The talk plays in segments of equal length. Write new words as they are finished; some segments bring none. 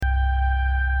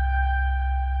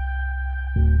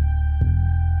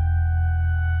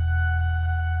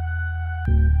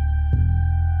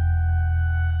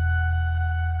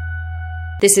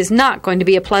This is not going to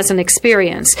be a pleasant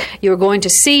experience. You're going to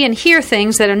see and hear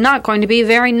things that are not going to be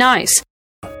very nice.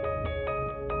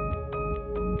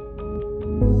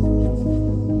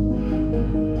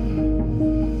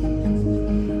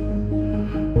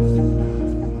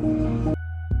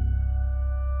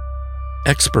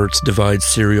 Experts divide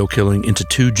serial killing into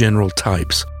two general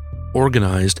types,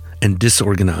 organized and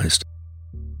disorganized.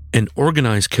 An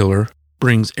organized killer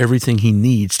brings everything he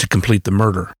needs to complete the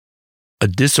murder. A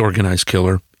disorganized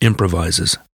killer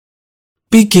improvises.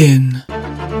 Begin.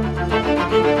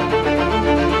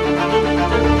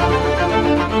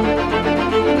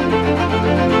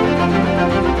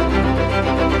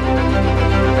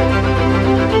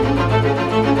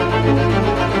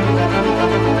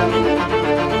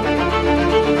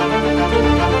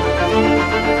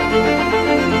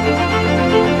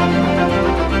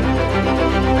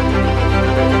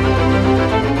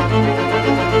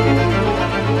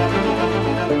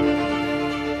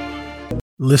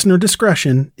 Listener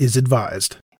discretion is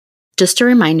advised. Just a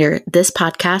reminder, this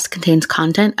podcast contains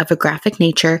content of a graphic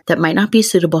nature that might not be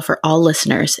suitable for all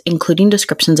listeners, including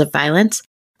descriptions of violence,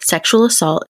 sexual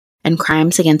assault, and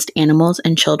crimes against animals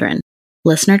and children.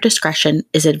 Listener discretion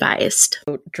is advised.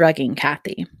 Drugging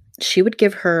Kathy. She would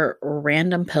give her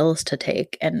random pills to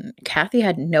take, and Kathy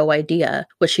had no idea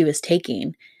what she was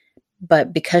taking.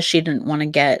 But because she didn't want to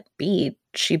get beat,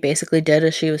 she basically did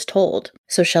as she was told.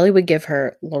 So Shelley would give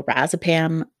her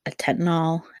lorazepam,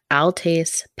 atenolol,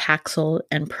 Altace, Paxil,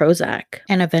 and Prozac.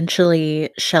 And eventually,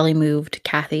 Shelley moved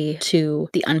Kathy to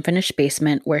the unfinished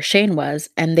basement where Shane was,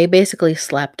 and they basically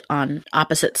slept on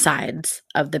opposite sides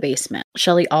of the basement.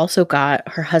 Shelley also got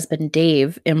her husband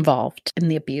Dave involved in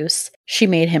the abuse. She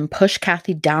made him push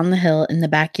Kathy down the hill in the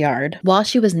backyard while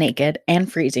she was naked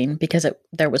and freezing because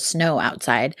there was snow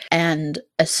outside. And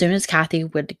as soon as Kathy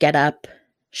would get up,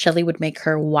 Shelley would make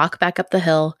her walk back up the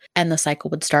hill, and the cycle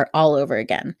would start all over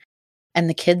again. And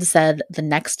the kids said the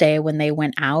next day when they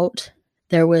went out,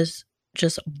 there was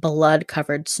just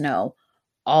blood-covered snow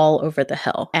all over the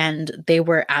hill. And they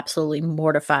were absolutely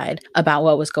mortified about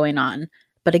what was going on.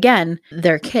 But again,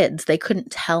 they're kids. They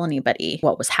couldn't tell anybody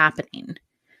what was happening.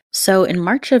 So in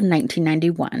March of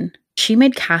 1991, she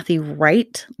made Kathy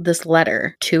write this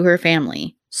letter to her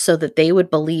family so that they would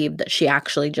believe that she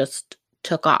actually just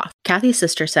took off. Kathy's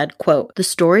sister said, quote, "The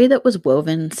story that was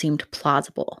woven seemed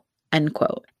plausible," end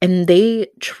quote. And they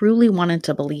truly wanted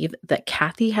to believe that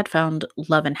Kathy had found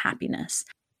love and happiness.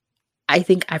 I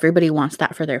think everybody wants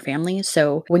that for their family.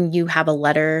 So when you have a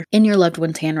letter in your loved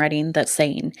one's handwriting that's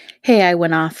saying, "Hey, I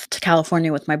went off to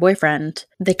California with my boyfriend,"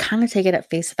 they kind of take it at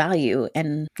face value.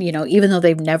 And, even though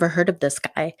they've never heard of this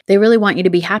guy, they really want you to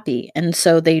be happy. And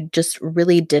so they just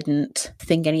really didn't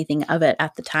think anything of it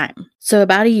at the time. So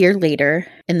about a year later,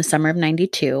 in the summer of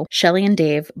 92, Shelley and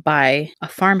Dave buy a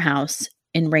farmhouse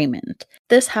in Raymond.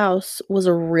 This house was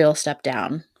a real step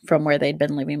down from where they'd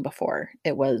been living before.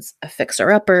 It was a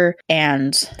fixer-upper,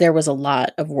 and there was a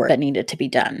lot of work that needed to be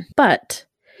done. But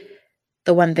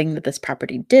the one thing that this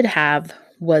property did have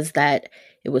was that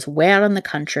it was way out in the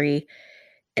country.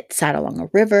 It sat along a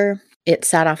river. It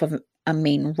sat off of a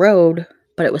main road,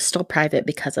 but it was still private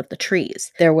because of the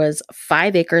trees. There was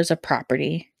 5 acres of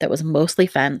property that was mostly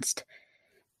fenced,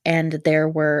 and there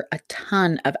were a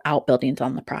ton of outbuildings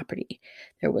on the property.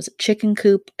 There was a chicken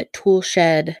coop, a tool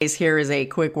shed. Here is a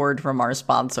quick word from our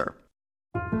sponsor.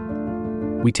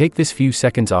 We take this few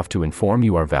seconds off to inform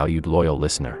you, our valued loyal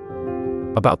listener,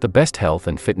 about the best health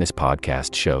and fitness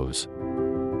podcast shows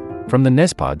from the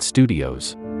Nespod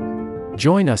Studios.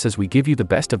 Join us as we give you the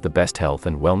best of the best health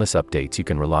and wellness updates you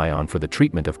can rely on for the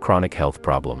treatment of chronic health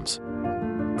problems.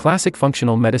 Classic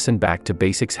functional medicine back to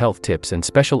basics health tips and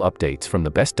special updates from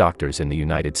the best doctors in the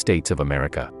United States of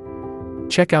America.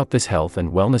 Check out this health and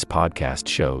wellness podcast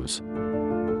shows.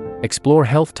 Explore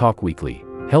Health Talk Weekly,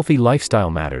 Healthy Lifestyle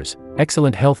Matters,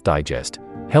 Excellent Health Digest,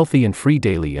 Healthy and Free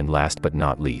Daily, and last but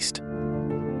not least,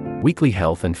 Weekly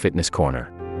Health and Fitness Corner.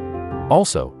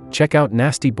 Also, check out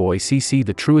Nasty Boy CC,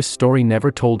 the truest story never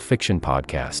told fiction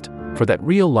podcast, for that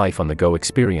real life on the go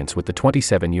experience with the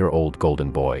 27-year-old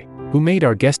golden boy who made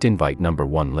our guest invite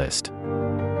 #1 list.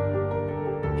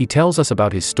 He tells us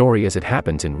about his story as it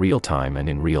happens in real time and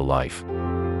in real life.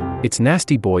 It's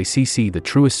Nasty Boy CC, the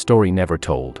truest story never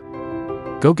told.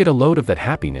 Go get a load of that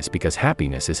happiness, because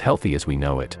happiness is healthy as we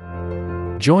know it.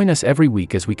 Join us every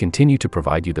week as we continue to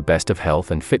provide you the best of health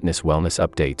and fitness wellness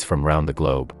updates from around the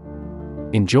globe.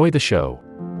 Enjoy the show.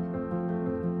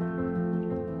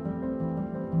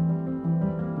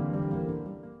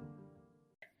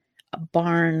 A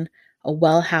barn, a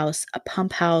well house, a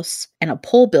pump house, and a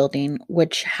pole building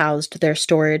which housed their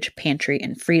storage, pantry,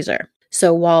 and freezer.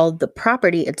 So while the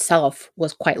property itself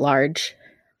was quite large,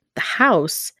 the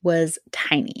house was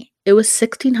tiny. It was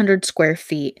 1,600 square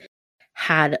feet,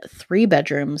 had 3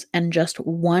 bedrooms, and just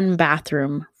 1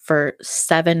 bathroom for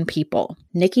 7 people.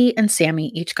 Nikki and Sammy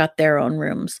each got their own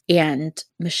rooms, and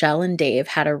Michelle and Dave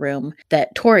had a room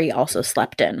that Tori also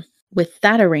slept in. With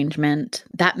that arrangement,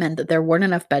 that meant that there weren't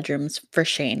enough bedrooms for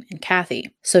Shane and Kathy.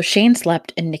 So Shane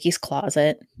slept in Nikki's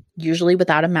closet, usually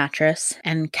without a mattress,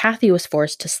 and Kathy was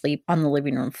forced to sleep on the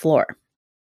living room floor.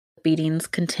 Beatings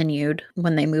continued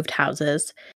when they moved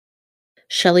houses.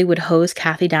 Shelley would hose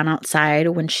Kathy down outside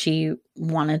when she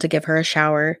wanted to give her a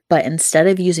shower, but instead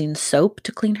of using soap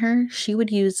to clean her, she would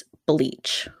use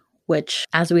bleach, which,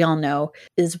 as we all know,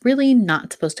 is really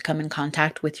not supposed to come in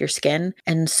contact with your skin,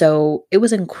 and so it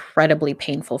was incredibly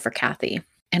painful for Kathy.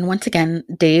 And once again,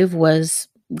 Dave was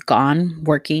gone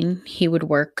working. He would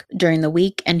work during the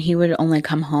week and he would only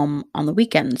come home on the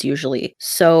weekends usually.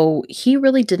 So he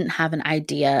really didn't have an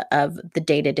idea of the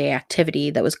day-to-day activity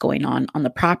that was going on the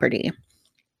property.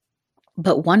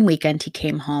 But one weekend he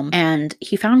came home and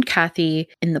he found Kathy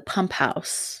in the pump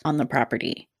house on the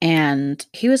property. And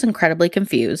he was incredibly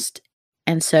confused.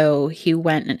 And so he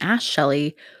went and asked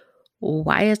Shelley,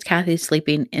 why is Kathy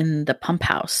sleeping in the pump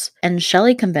house? And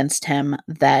Shelley convinced him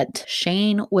that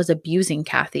Shane was abusing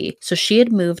Kathy. So she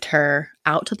had moved her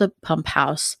out to the pump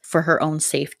house for her own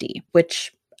safety,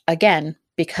 which, again,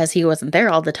 because he wasn't there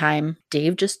all the time,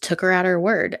 Dave just took her at her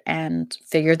word and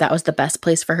figured that was the best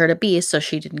place for her to be so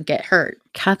she didn't get hurt.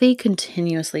 Kathy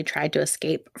continuously tried to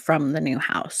escape from the new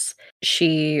house.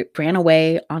 She ran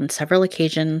away on several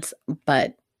occasions,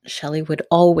 but Shelley would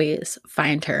always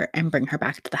find her and bring her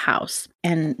back to the house.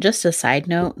 And just a side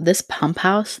note, this pump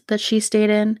house that she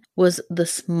stayed in was the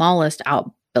smallest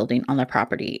outbuilding on the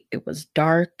property. It was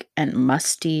dark and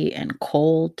musty and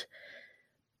cold.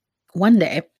 One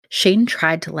day, Shane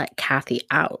tried to let Kathy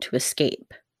out to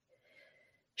escape.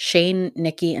 Shane,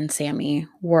 Nikki, and Sammy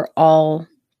were all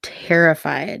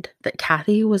terrified that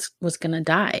Kathy was going to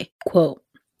die. Quote,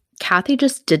 Kathy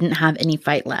just didn't have any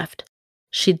fight left.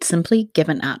 She'd simply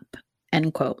given up,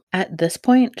 end quote. At this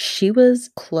point, she was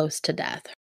close to death.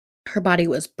 Her body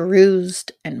was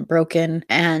bruised and broken,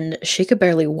 and she could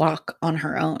barely walk on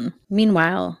her own.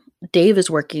 Meanwhile, Dave is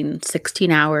working 16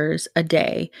 hours a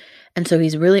day, and so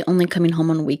he's really only coming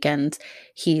home on weekends.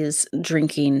 He's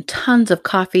drinking tons of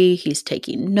coffee. He's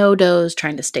taking no-dos,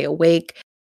 trying to stay awake.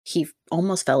 He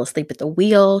almost fell asleep at the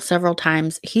wheel several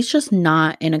times. He's just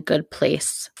not in a good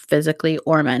place physically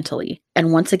or mentally.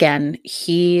 And once again,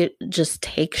 he just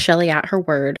takes Shelley at her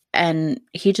word, and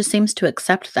he just seems to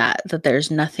accept that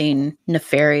there's nothing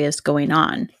nefarious going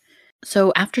on.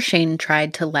 So after Shane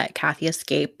tried to let Kathy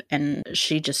escape and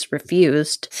she just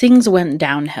refused, things went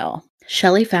downhill.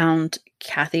 Shelley found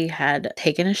Kathy had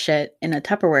taken a shit in a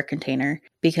Tupperware container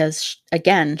because,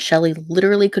 again, Shelley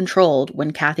literally controlled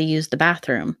when Kathy used the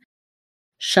bathroom.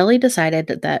 Shelley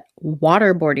decided that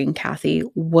waterboarding Kathy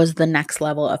was the next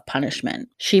level of punishment.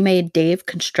 She made Dave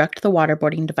construct the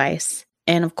waterboarding device,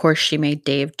 and of course she made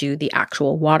Dave do the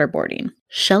actual waterboarding.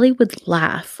 Shelley would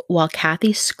laugh while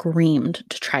Kathy screamed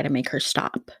to try to make her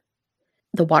stop.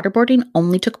 The waterboarding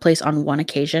only took place on one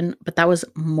occasion, but that was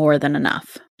more than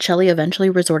enough. Shelley eventually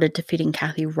resorted to feeding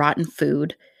Kathy rotten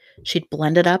food. She'd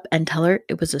blend it up and tell her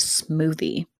it was a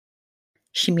smoothie.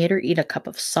 She made her eat a cup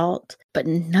of salt, but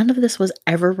none of this was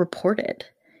ever reported.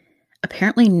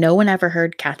 Apparently, no one ever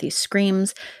heard Kathy's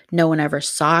screams. No one ever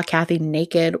saw Kathy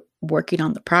naked working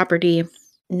on the property.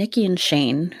 Nikki and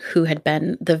Shane, who had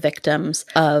been the victims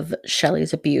of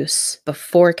Shelley's abuse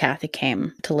before Kathy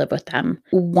came to live with them,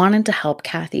 wanted to help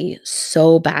Kathy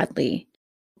so badly,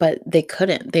 but they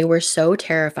couldn't. They were so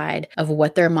terrified of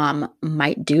what their mom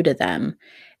might do to them,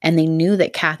 and they knew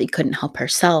that Kathy couldn't help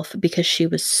herself because she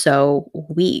was so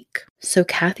weak. So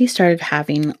Kathy started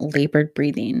having labored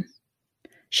breathing.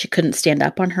 She couldn't stand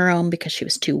up on her own because she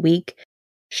was too weak.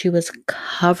 She was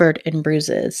covered in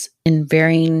bruises in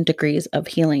varying degrees of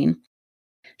healing.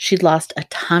 She'd lost a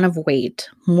ton of weight,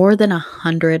 more than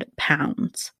 100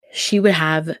 pounds. She would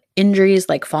have injuries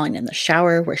like falling in the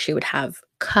shower where she would have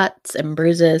cuts and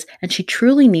bruises, and she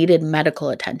truly needed medical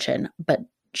attention, but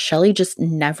Shelley just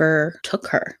never took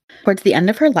her. Towards the end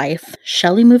of her life,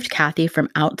 Shelley moved Kathy from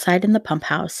outside in the pump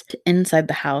house to inside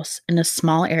the house in a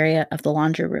small area of the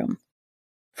laundry room.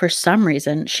 For some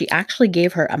reason, she actually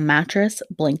gave her a mattress,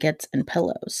 blankets, and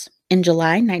pillows. In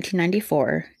July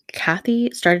 1994,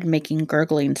 Kathy started making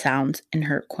gurgling sounds in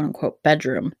her quote-unquote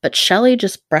bedroom, but Shelley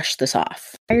just brushed this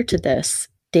off. Prior to this,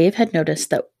 Dave had noticed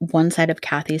that one side of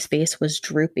Kathy's face was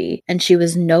droopy, and she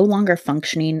was no longer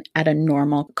functioning at a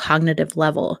normal cognitive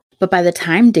level. But by the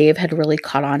time Dave had really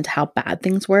caught on to how bad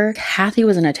things were, Kathy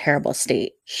was in a terrible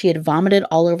state. She had vomited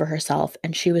all over herself,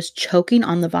 and she was choking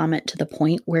on the vomit to the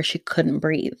point where she couldn't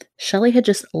breathe. Shelley had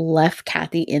just left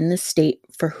Kathy in this state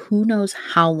for who knows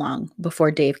how long before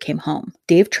Dave came home.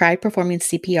 Dave tried performing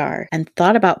CPR and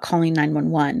thought about calling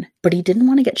 911, but he didn't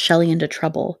want to get Shelley into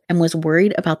trouble and was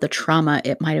worried about the trauma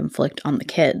it might inflict on the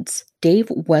kids. Dave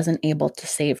wasn't able to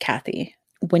save Kathy.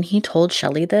 When he told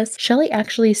Shelley this, Shelley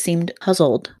actually seemed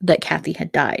puzzled that Kathy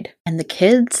had died, and the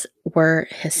kids were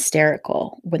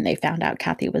hysterical when they found out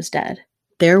Kathy was dead.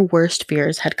 Their worst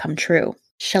fears had come true.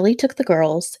 Shelley took the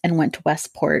girls and went to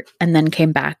Westport and then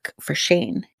came back for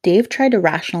Shane. Dave tried to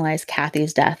rationalize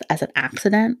Kathy's death as an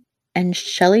accident, and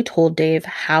Shelley told Dave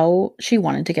how she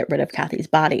wanted to get rid of Kathy's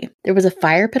body. There was a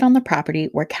fire pit on the property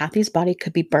where Kathy's body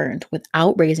could be burned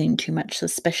without raising too much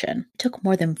suspicion. It took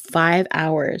more than 5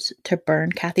 hours to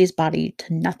burn Kathy's body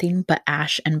to nothing but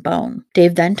ash and bone.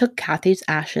 Dave then took Kathy's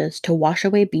ashes to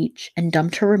Washaway Beach and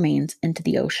dumped her remains into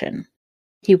the ocean.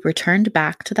 He returned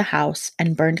back to the house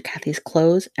and burned Kathy's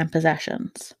clothes and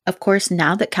possessions. Of course,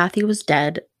 now that Kathy was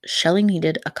dead, Shelley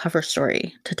needed a cover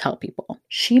story to tell people.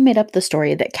 She made up the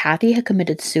story that Kathy had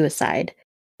committed suicide,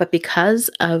 but because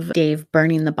of Dave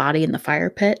burning the body in the fire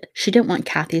pit, she didn't want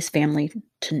Kathy's family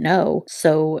to know,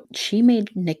 so she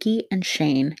made Nikki and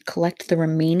Shane collect the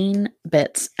remaining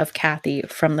bits of Kathy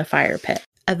from the fire pit.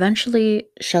 Eventually,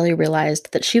 Shelley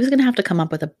realized that she was going to have to come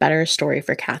up with a better story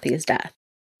for Kathy's death.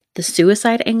 The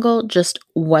suicide angle just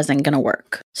wasn't going to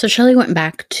work. So Shelley went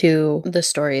back to the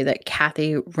story that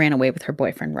Kathy ran away with her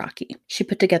boyfriend, Rocky. She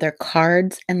put together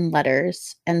cards and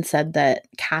letters and said that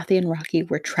Kathy and Rocky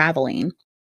were traveling.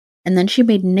 And then she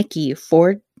made Nikki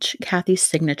forge Kathy's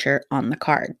signature on the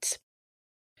cards.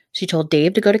 She told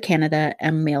Dave to go to Canada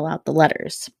and mail out the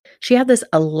letters. She had this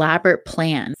elaborate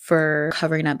plan for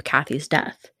covering up Kathy's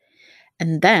death.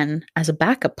 And then, as a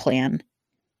backup plan,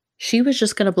 she was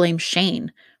just going to blame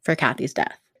Shane for Kathy's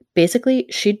death. Basically,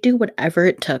 she'd do whatever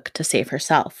it took to save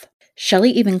herself.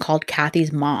 Shelley even called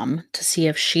Kathy's mom to see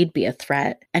if she'd be a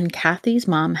threat, and Kathy's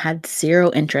mom had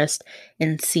zero interest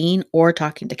in seeing or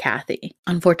talking to Kathy.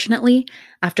 Unfortunately,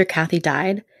 after Kathy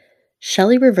died,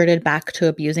 Shelley reverted back to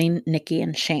abusing Nikki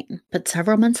and Shane. But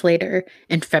several months later,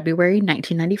 in February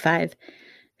 1995,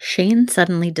 Shane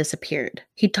suddenly disappeared.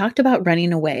 He talked about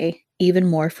running away even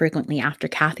more frequently after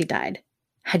Kathy died.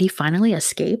 Had he finally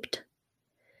escaped?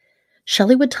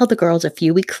 Shelley would tell the girls a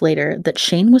few weeks later that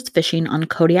Shane was fishing on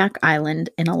Kodiak Island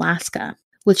in Alaska.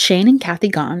 With Shane and Kathy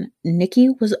gone, Nikki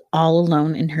was all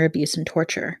alone in her abuse and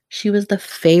torture. She was the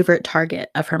favorite target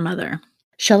of her mother.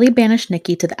 Shelley banished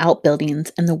Nikki to the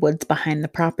outbuildings and the woods behind the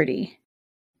property.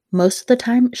 Most of the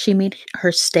time, she made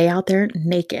her stay out there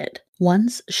naked.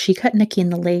 Once, she cut Nikki in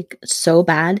the leg so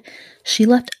bad, she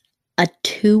left a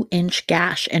 2-inch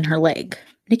gash in her leg.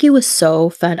 Nikki was so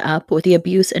fed up with the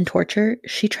abuse and torture,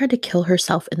 she tried to kill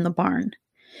herself in the barn.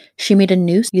 She made a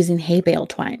noose using hay bale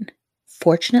twine.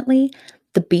 Fortunately,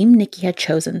 the beam Nikki had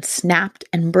chosen snapped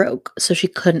and broke, so she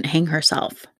couldn't hang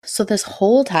herself. So this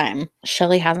whole time,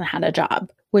 Shelley hasn't had a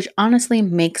job, which honestly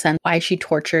makes sense why she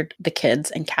tortured the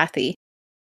kids and Kathy.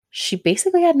 She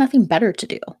basically had nothing better to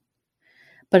do.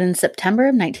 But in September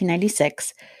of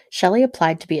 1996, Shelley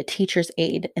applied to be a teacher's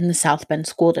aide in the South Bend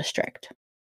School District.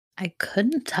 I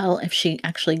couldn't tell if she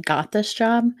actually got this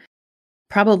job.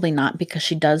 Probably not, because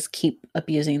she does keep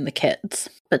abusing the kids.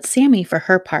 But Sammy, for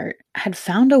her part, had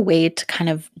found a way to kind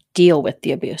of deal with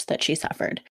the abuse that she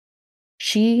suffered.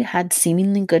 She had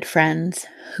seemingly good friends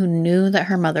who knew that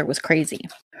her mother was crazy.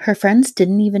 Her friends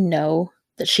didn't even know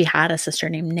that she had a sister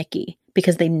named Nikki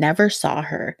because they never saw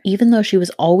her, even though she was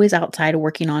always outside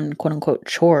working on quote-unquote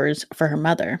chores for her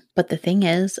mother. But the thing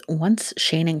is, once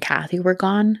Shane and Kathy were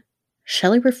gone,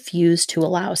 Shelley refused to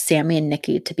allow Sammy and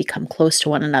Nikki to become close to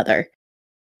one another.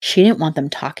 She didn't want them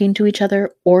talking to each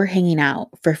other or hanging out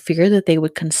for fear that they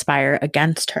would conspire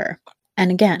against her.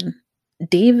 And again,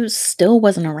 Dave still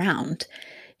wasn't around.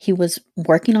 He was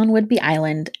working on Whidbey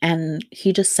Island, and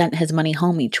he just sent his money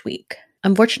home each week.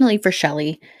 Unfortunately for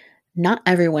Shelley, not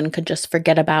everyone could just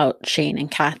forget about Shane and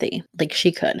Kathy like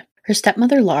she could. Her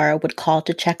stepmother Laura would call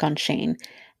to check on Shane,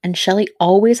 and Shelley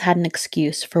always had an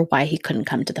excuse for why he couldn't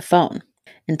come to the phone.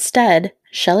 Instead,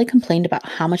 Shelley complained about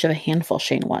how much of a handful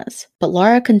Shane was. But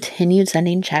Laura continued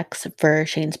sending checks for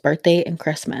Shane's birthday and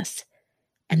Christmas,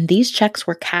 and these checks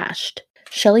were cashed.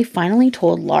 Shelley finally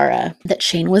told Laura that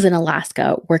Shane was in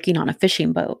Alaska working on a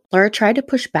fishing boat. Laura tried to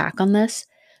push back on this,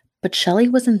 but Shelley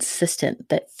was insistent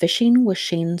that fishing was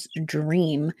Shane's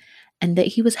dream and that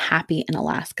he was happy in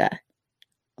Alaska.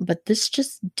 But this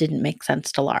just didn't make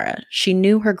sense to Laura. She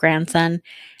knew her grandson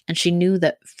and she knew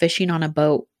that fishing on a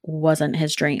boat wasn't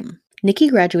his dream. Nikki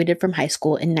graduated from high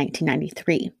school in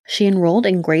 1993. She enrolled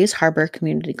in Grays Harbor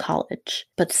Community College,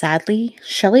 but sadly,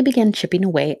 Shelley began chipping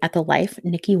away at the life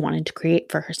Nikki wanted to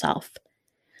create for herself.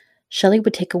 Shelley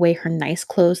would take away her nice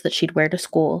clothes that she'd wear to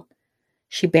school.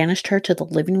 She banished her to the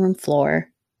living room floor,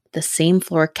 the same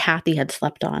floor Kathy had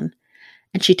slept on,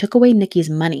 and she took away Nikki's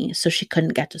money so she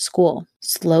couldn't get to school.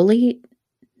 Slowly,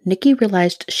 Nikki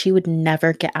realized she would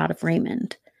never get out of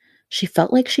Raymond. She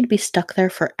felt like she'd be stuck there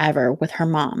forever with her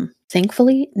mom.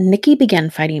 Thankfully, Nikki began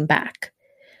fighting back.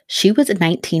 She was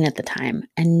 19 at the time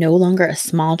and no longer a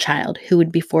small child who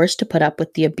would be forced to put up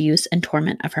with the abuse and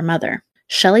torment of her mother.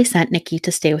 Shelley sent Nikki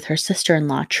to stay with her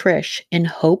sister-in-law, Trish, in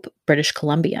Hope, British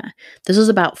Columbia. This was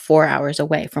about 4 hours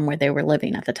away from where they were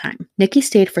living at the time. Nikki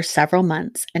stayed for several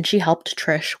months, and she helped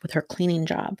Trish with her cleaning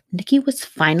job. Nikki was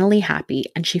finally happy,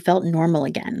 and she felt normal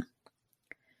again.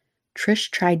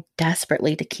 Trish tried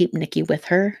desperately to keep Nikki with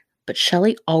her, but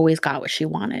Shelley always got what she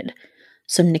wanted.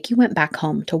 So Nikki went back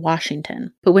home to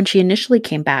Washington. But when she initially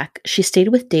came back, she stayed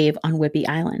with Dave on Whidbey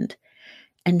Island.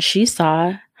 And she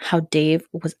saw how Dave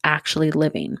was actually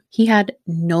living. He had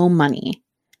no money.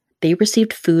 They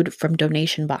received food from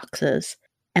donation boxes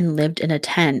and lived in a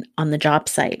tent on the job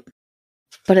site.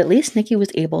 But at least Nikki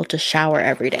was able to shower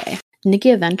every day.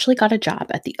 Nikki eventually got a job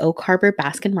at the Oak Harbor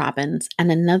Baskin-Robbins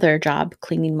and another job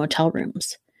cleaning motel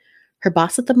rooms. Her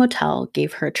boss at the motel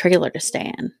gave her a trailer to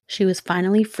stay in. She was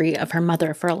finally free of her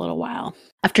mother for a little while.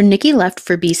 After Nikki left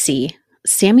for BC,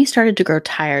 Sammy started to grow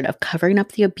tired of covering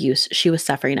up the abuse she was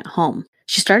suffering at home.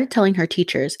 She started telling her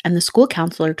teachers, and the school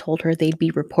counselor told her they'd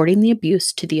be reporting the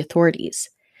abuse to the authorities.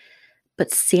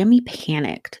 But Sammy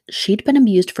panicked. She'd been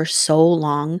abused for so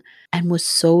long and was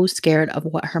so scared of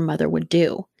what her mother would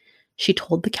do. She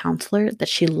told the counselor that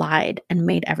she lied and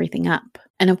made everything up.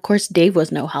 And of course, Dave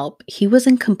was no help. He was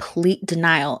in complete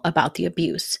denial about the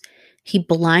abuse. He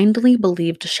blindly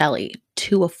believed Shelley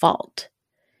to a fault.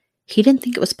 He didn't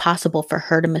think it was possible for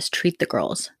her to mistreat the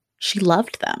girls. She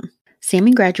loved them.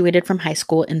 Sammy graduated from high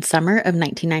school in summer of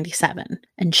 1997,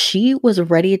 and she was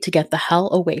ready to get the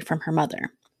hell away from her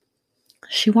mother.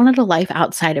 She wanted a life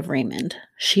outside of Raymond.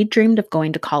 She dreamed of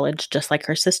going to college just like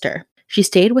her sister. She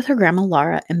stayed with her grandma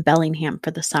Laura in Bellingham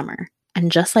for the summer,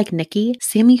 and just like Nikki,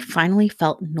 Sammy finally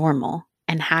felt normal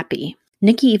and happy.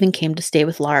 Nikki even came to stay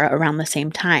with Laura around the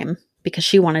same time because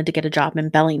she wanted to get a job in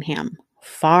Bellingham,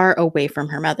 far away from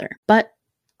her mother. But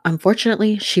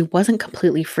unfortunately, she wasn't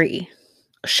completely free.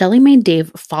 Shelley made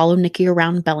Dave follow Nikki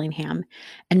around Bellingham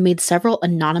and made several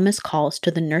anonymous calls to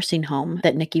the nursing home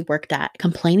that Nikki worked at,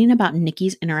 complaining about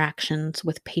Nikki's interactions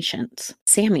with patients.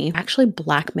 Sammy actually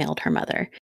blackmailed her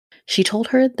mother. She told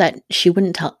her that she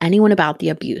wouldn't tell anyone about the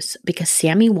abuse because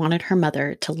Sammy wanted her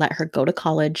mother to let her go to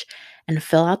college and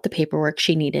fill out the paperwork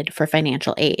she needed for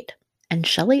financial aid. And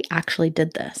Shelley actually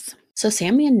did this. So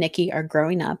Sammy and Nikki are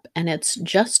growing up, and it's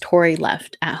just Tori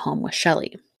left at home with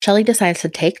Shelley. Shelley decides to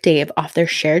take Dave off their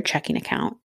shared checking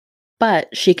account,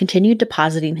 but she continued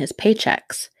depositing his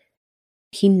paychecks.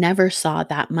 He never saw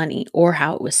that money or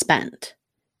how it was spent.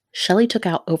 Shelley took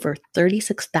out over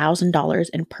 $36,000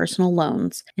 in personal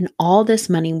loans, and all this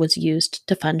money was used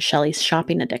to fund Shelley's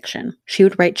shopping addiction. She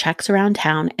would write checks around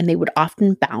town, and they would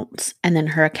often bounce, and then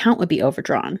her account would be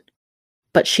overdrawn.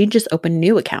 But she'd just open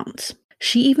new accounts.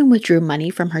 She even withdrew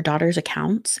money from her daughter's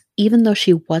accounts, even though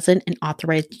she wasn't an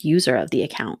authorized user of the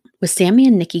account. With Sammy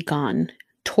and Nikki gone,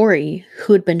 Tori,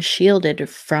 who had been shielded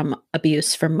from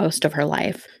abuse for most of her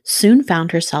life, soon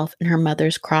found herself in her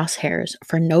mother's crosshairs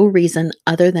for no reason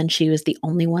other than she was the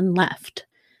only one left.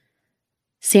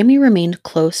 Sammy remained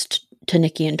close to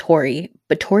Nikki and Tori,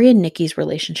 but Tori and Nikki's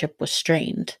relationship was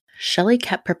strained. Shelley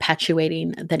kept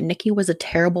perpetuating that Nikki was a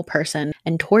terrible person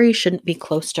and Tori shouldn't be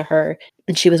close to her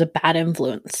and she was a bad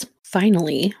influence.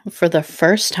 Finally, for the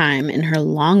first time in her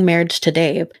long marriage to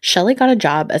Dave, Shelley got a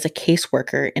job as a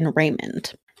caseworker in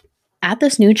Raymond. At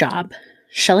this new job,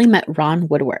 Shelley met Ron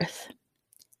Woodworth.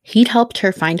 He'd helped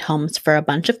her find homes for a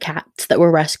bunch of cats that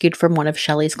were rescued from one of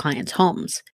Shelley's clients'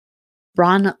 homes.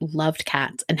 Ron loved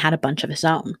cats and had a bunch of his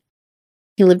own.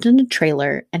 He lived in a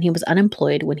trailer, and he was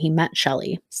unemployed when he met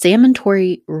Shelley. Sam and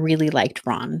Tori really liked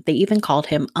Ron. They even called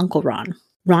him Uncle Ron.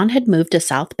 Ron had moved to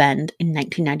South Bend in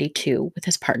 1992 with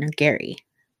his partner Gary.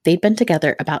 They'd been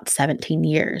together about 17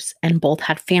 years, and both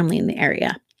had family in the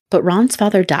area. But Ron's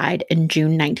father died in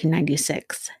June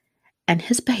 1996, and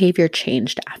his behavior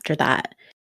changed after that.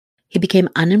 He became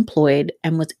unemployed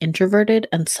and was introverted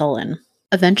and sullen.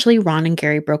 Eventually, Ron and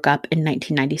Gary broke up in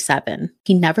 1997.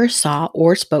 He never saw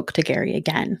or spoke to Gary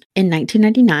again. In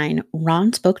 1999,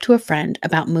 Ron spoke to a friend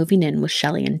about moving in with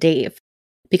Shelley and Dave,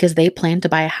 because they planned to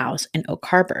buy a house in Oak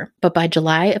Harbor. But by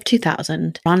July of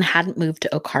 2000, Ron hadn't moved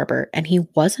to Oak Harbor and he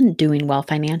wasn't doing well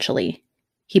financially.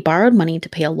 He borrowed money to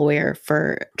pay a lawyer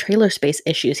for trailer space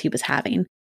issues he was having.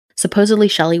 Supposedly,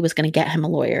 Shelley was going to get him a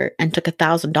lawyer and took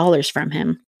 $1,000 from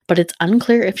him, but it's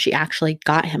unclear if she actually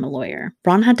got him a lawyer.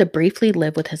 Ron had to briefly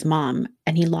live with his mom,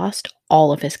 and he lost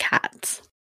all of his cats.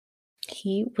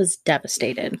 He was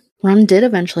devastated. Ron did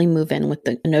eventually move in with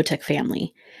the Knotek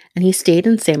family, and he stayed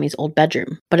in Sammy's old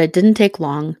bedroom, but it didn't take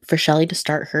long for Shelley to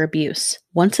start her abuse.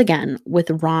 Once again,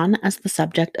 with Ron as the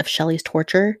subject of Shelley's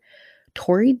torture,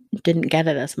 Tori didn't get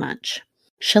it as much.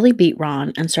 Shelley beat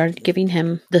Ron and started giving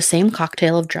him the same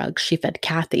cocktail of drugs she fed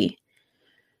Kathy.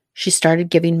 She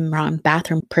started giving Ron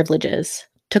bathroom privileges,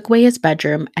 took away his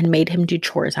bedroom, and made him do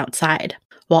chores outside.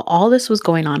 While all this was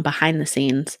going on behind the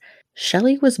scenes,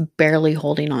 Shelley was barely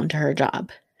holding on to her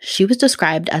job. She was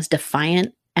described as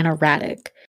defiant and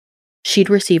erratic. She'd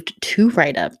received 2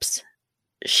 write-ups.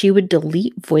 She would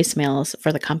delete voicemails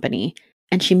for the company,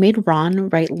 and she made Ron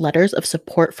write letters of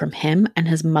support from him and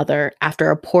his mother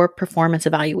after a poor performance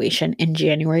evaluation in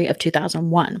January of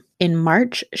 2001. In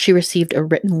March, she received a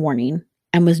written warning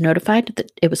and was notified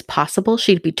that it was possible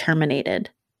she'd be terminated.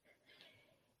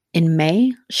 In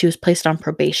May, she was placed on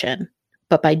probation,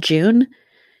 but by June,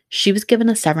 she was given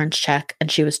a severance check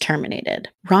and she was terminated.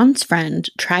 Ron's friend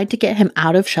tried to get him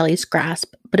out of Shelley's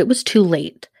grasp, but it was too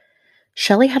late.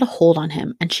 Shelley had a hold on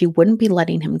him and she wouldn't be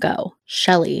letting him go.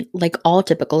 Shelley, like all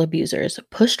typical abusers,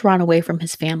 pushed Ron away from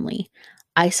his family,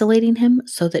 isolating him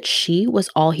so that she was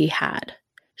all he had.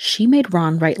 She made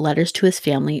Ron write letters to his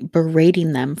family,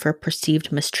 berating them for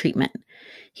perceived mistreatment.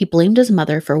 He blamed his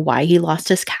mother for why he lost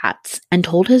his cats and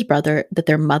told his brother that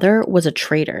their mother was a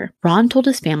traitor. Ron told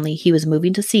his family he was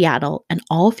moving to Seattle and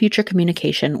all future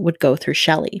communication would go through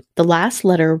Shelley. The last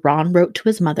letter Ron wrote to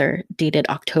his mother, dated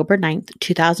October 9th,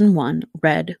 2001,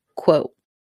 read, quote,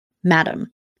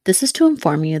 "Madam, this is to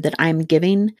inform you that I am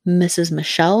giving Mrs.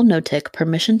 Michelle Knotek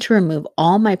permission to remove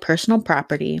all my personal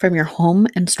property from your home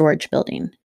and storage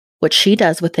building. What she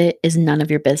does with it is none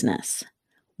of your business.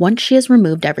 Once she has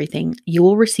removed everything, you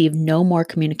will receive no more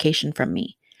communication from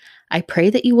me. I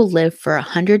pray that you will live for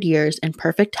 100 years in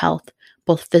perfect health,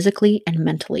 both physically and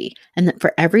mentally, and that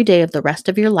for every day of the rest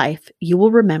of your life, you will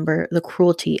remember the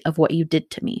cruelty of what you did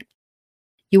to me.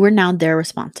 You are now their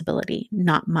responsibility,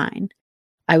 not mine.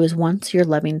 I was once your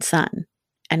loving son."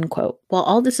 End quote. While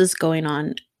all this is going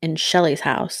on in Shelley's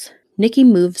house, Nikki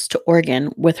moves to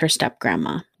Oregon with her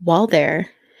step-grandma. While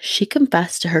there, she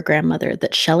confessed to her grandmother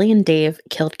that Shelley and Dave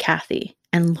killed Kathy,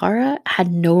 and Laura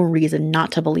had no reason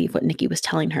not to believe what Nikki was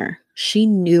telling her. She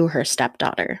knew her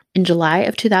stepdaughter. In July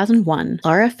of 2001,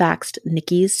 Laura faxed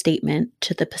Nikki's statement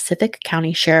to the Pacific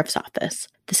County Sheriff's Office.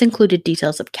 This included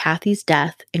details of Kathy's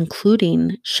death,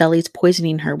 including Shelley's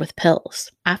poisoning her with pills.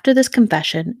 After this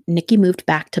confession, Nikki moved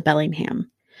back to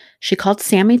Bellingham. She called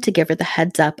Sammy to give her the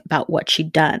heads up about what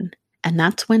she'd done. And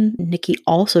that's when Nikki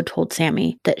also told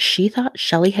Sammy that she thought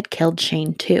Shelley had killed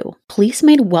Shane too. Police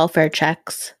made welfare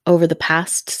checks over the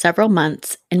past several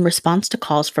months in response to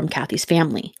calls from Kathy's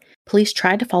family. Police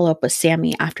tried to follow up with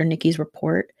Sammy after Nikki's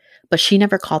report, but she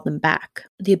never called them back.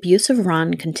 The abuse of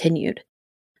Ron continued.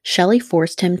 Shelley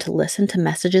forced him to listen to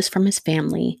messages from his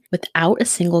family without a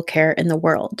single care in the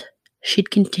world. She'd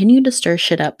continue to stir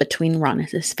shit up between Ron and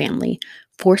his family,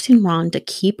 forcing Ron to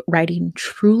keep writing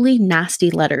truly nasty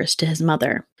letters to his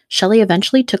mother. Shelley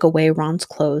eventually took away Ron's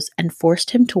clothes and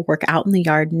forced him to work out in the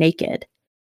yard naked.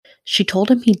 She told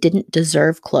him he didn't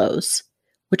deserve clothes,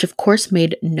 which of course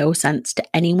made no sense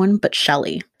to anyone but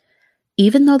Shelley.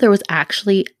 Even though there was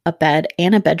actually a bed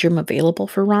and a bedroom available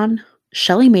for Ron,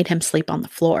 Shelley made him sleep on the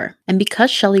floor. And because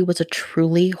Shelley was a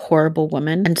truly horrible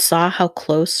woman and saw how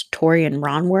close Tori and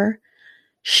Ron were,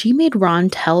 she made Ron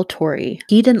tell Tori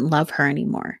he didn't love her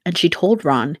anymore, and she told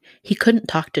Ron he couldn't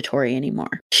talk to Tori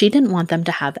anymore. She didn't want them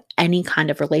to have any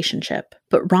kind of relationship,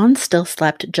 but Ron still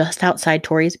slept just outside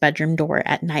Tori's bedroom door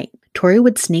at night. Tori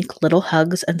would sneak little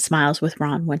hugs and smiles with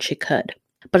Ron when she could.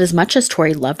 But as much as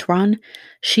Tori loved Ron,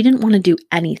 she didn't want to do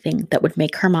anything that would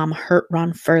make her mom hurt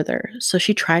Ron further, so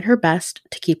she tried her best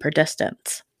to keep her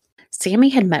distance. Sammy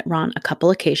had met Ron a couple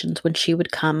occasions when she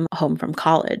would come home from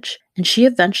college, and she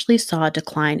eventually saw a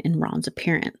decline in Ron's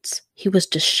appearance. He was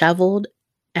disheveled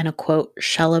and a, quote,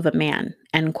 shell of a man,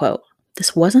 end quote.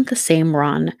 This wasn't the same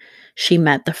Ron she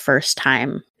met the first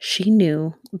time. She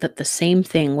knew that the same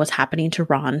thing was happening to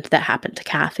Ron that happened to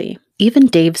Kathy. Even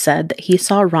Dave said that he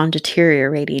saw Ron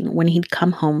deteriorating when he'd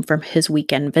come home from his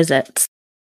weekend visits.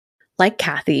 Like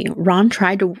Kathy, Ron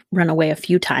tried to run away a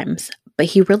few times, but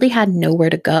he really had nowhere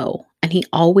to go, and he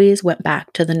always went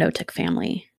back to the Knotek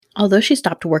family. Although she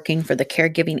stopped working for the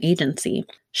caregiving agency,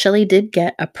 Shelley did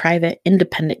get a private,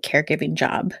 independent caregiving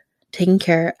job, taking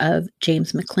care of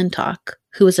James McClintock,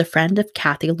 who was a friend of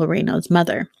Kathy Loreno's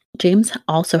mother. James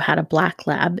also had a black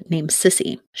lab named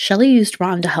Sissy. Shelley used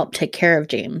Ron to help take care of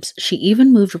James. She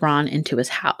even moved Ron into his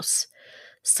house.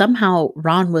 Somehow,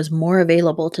 Ron was more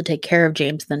available to take care of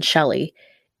James than Shelley,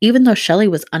 even though Shelley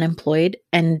was unemployed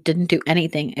and didn't do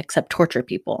anything except torture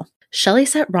people. Shelley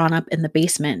set Ron up in the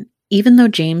basement, even though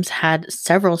James had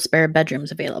several spare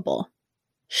bedrooms available.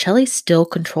 Shelley still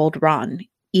controlled Ron,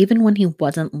 even when he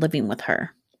wasn't living with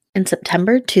her. In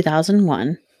September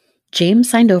 2001, James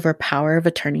signed over power of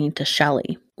attorney to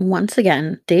Shelley. Once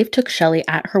again, Dave took Shelley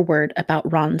at her word about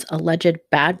Ron's alleged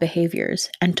bad behaviors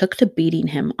and took to beating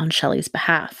him on Shelley's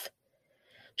behalf.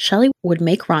 Shelley would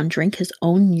make Ron drink his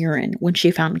own urine when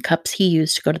she found cups he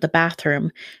used to go to the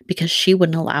bathroom because she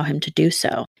wouldn't allow him to do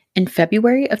so. In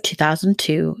February of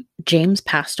 2002, James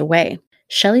passed away.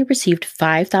 Shelley received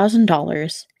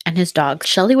 $5,000 and his dog.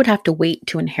 Shelley would have to wait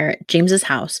to inherit James's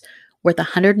house worth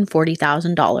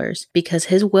 $140,000 because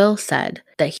his will said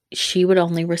that she would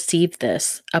only receive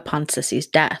this upon Sissy's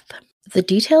death. The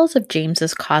details of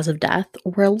James's cause of death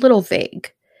were a little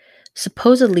vague.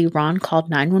 Supposedly, Ron called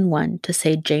 911 to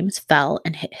say James fell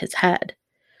and hit his head.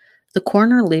 The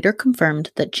coroner later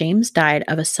confirmed that James died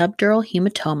of a subdural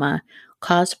hematoma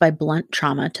caused by blunt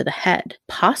trauma to the head,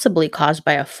 possibly caused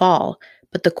by a fall,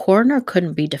 but the coroner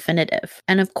couldn't be definitive.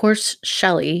 And of course,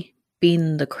 Shelley,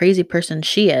 being the crazy person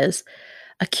she is,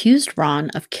 accused Ron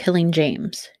of killing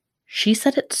James. She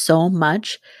said it so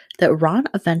much that Ron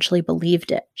eventually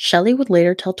believed it. Shelley would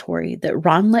later tell Tori that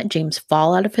Ron let James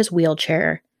fall out of his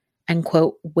wheelchair and,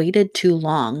 quote, waited too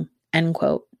long, end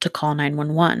quote, to call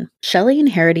 911. Shelley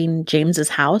inheriting James's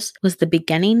house was the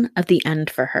beginning of the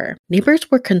end for her. Neighbors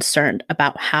were concerned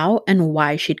about how and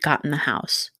why she'd gotten the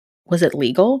house. Was it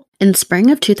legal? In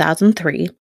spring of 2003,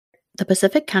 the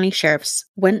Pacific County Sheriffs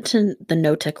went to the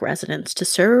Knotek residence to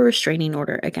serve a restraining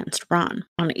order against Ron.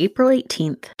 On April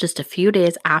 18th, just a few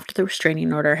days after the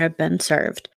restraining order had been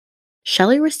served,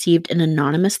 Shelley received an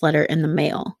anonymous letter in the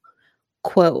mail.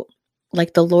 Quote,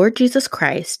 like the Lord Jesus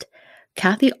Christ,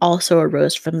 Kathy also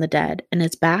arose from the dead and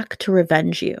is back to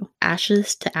revenge you,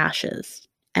 ashes to ashes,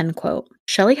 end quote.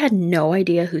 Shelley had no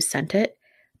idea who sent it,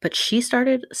 but she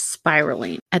started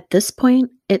spiraling. At this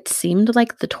point, it seemed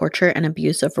like the torture and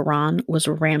abuse of Ron was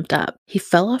ramped up. He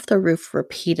fell off the roof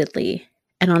repeatedly,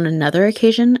 and on another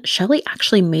occasion, Shelley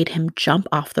actually made him jump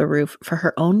off the roof for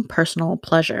her own personal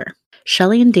pleasure.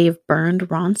 Shelley and Dave burned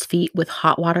Ron's feet with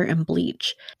hot water and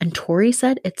bleach, and Tori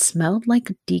said it smelled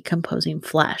like decomposing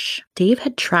flesh. Dave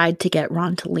had tried to get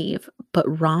Ron to leave,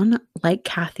 but Ron, like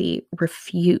Kathy,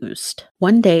 refused.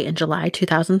 One day in July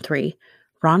 2003,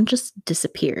 Ron just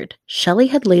disappeared. Shelley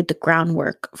had laid the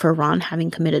groundwork for Ron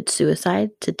having committed suicide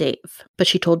to Dave, but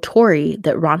she told Tori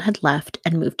that Ron had left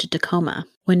and moved to Tacoma.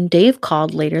 When Dave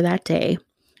called later that day,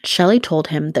 Shelley told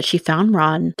him that she found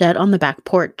Ron dead on the back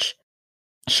porch.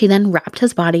 She then wrapped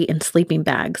his body in sleeping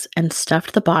bags and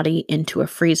stuffed the body into a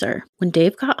freezer. When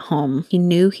Dave got home, he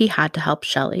knew he had to help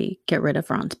Shelley get rid of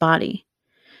Ron's body.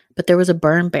 But there was a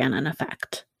burn ban in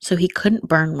effect, so he couldn't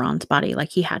burn Ron's body like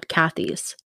he had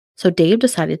Kathy's. So Dave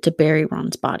decided to bury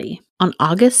Ron's body. On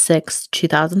August 6,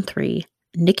 2003,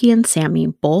 Nikki and Sammy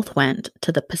both went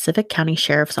to the Pacific County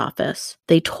Sheriff's Office.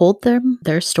 They told them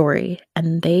their story,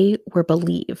 and they were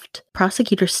believed.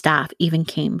 Prosecutor staff even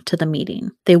came to the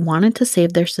meeting. They wanted to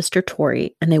save their sister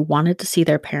Tori, and they wanted to see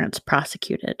their parents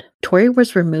prosecuted. Tori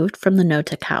was removed from the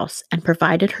Knotek house and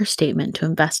provided her statement to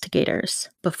investigators.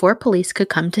 Before police could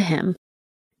come to him,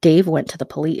 Dave went to the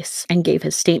police and gave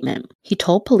his statement. He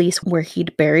told police where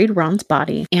he'd buried Ron's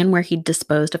body and where he'd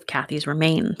disposed of Kathy's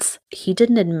remains. He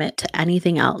didn't admit to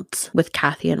anything else with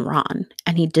Kathy and Ron,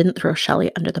 and he didn't throw Shelley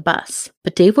under the bus.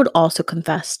 But Dave would also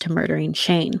confess to murdering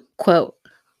Shane. Quote,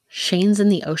 Shane's in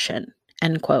the ocean,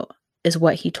 end quote, is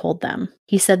what he told them.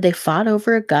 He said they fought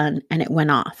over a gun and it went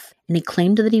off, and he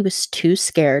claimed that he was too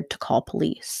scared to call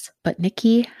police. But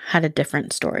Nikki had a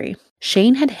different story.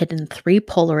 Shane had hidden 3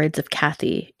 Polaroids of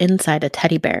Kathy inside a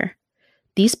teddy bear.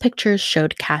 These pictures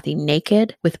showed Kathy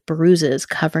naked with bruises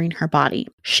covering her body.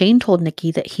 Shane told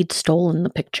Nikki that he'd stolen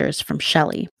the pictures from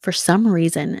Shelley. For some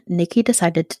reason, Nikki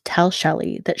decided to tell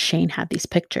Shelley that Shane had these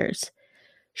pictures.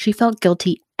 She felt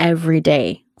guilty every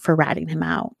day for ratting him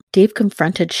out. Dave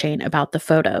confronted Shane about the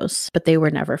photos, but they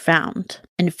were never found.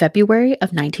 In February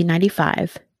of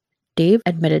 1995, Dave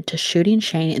admitted to shooting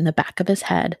Shane in the back of his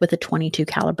head with a .22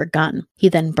 caliber gun. He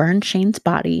then burned Shane's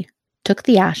body, took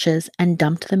the ashes, and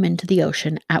dumped them into the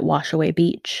ocean at Washaway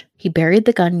Beach. He buried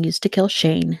the gun used to kill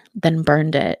Shane, then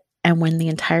burned it, and when the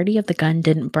entirety of the gun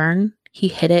didn't burn, he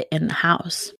hid it in the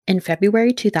house. In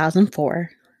February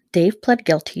 2004, Dave pled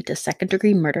guilty to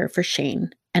second-degree murder for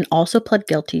Shane and also pled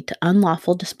guilty to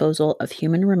unlawful disposal of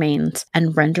human remains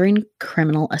and rendering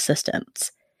criminal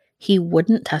assistance. He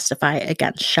wouldn't testify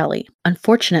against Shelley.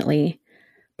 Unfortunately,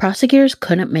 prosecutors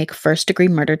couldn't make first-degree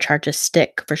murder charges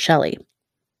stick for Shelley.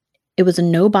 It was a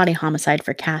no-body homicide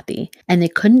for Kathy, and they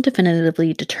couldn't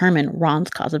definitively determine Ron's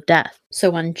cause of death.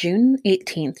 So on June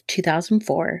 18,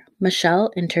 2004,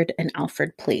 Michelle entered an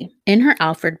Alford plea. In her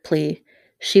Alford plea,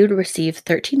 she would receive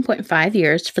 13.5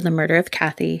 years for the murder of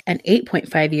Kathy and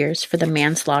 8.5 years for the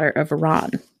manslaughter of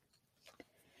Ron.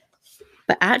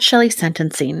 But at Shelley's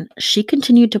sentencing, she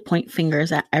continued to point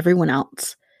fingers at everyone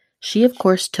else. She, of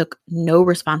course, took no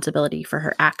responsibility for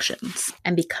her actions,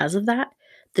 and because of that,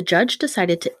 the judge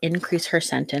decided to increase her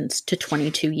sentence to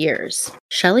 22 years.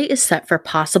 Shelley is set for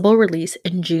possible release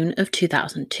in June of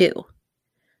 2002.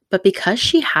 But because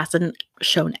she hasn't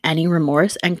shown any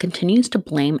remorse and continues to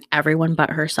blame everyone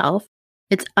but herself,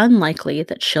 it's unlikely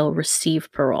that she'll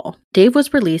receive parole. Dave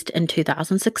was released in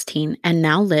 2016 and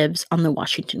now lives on the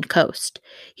Washington coast.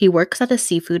 He works at a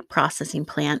seafood processing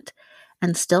plant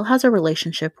and still has a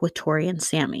relationship with Tori and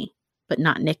Sammy, but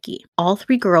not Nikki. All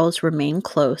three girls remain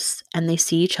close and they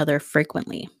see each other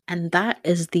frequently. And that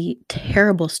is the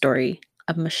terrible story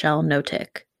of Michelle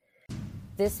Knotek.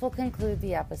 This will conclude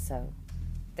the episode.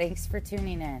 Thanks for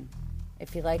tuning in.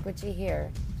 If you like what you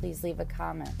hear, please leave a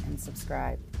comment and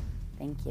subscribe. Thank you.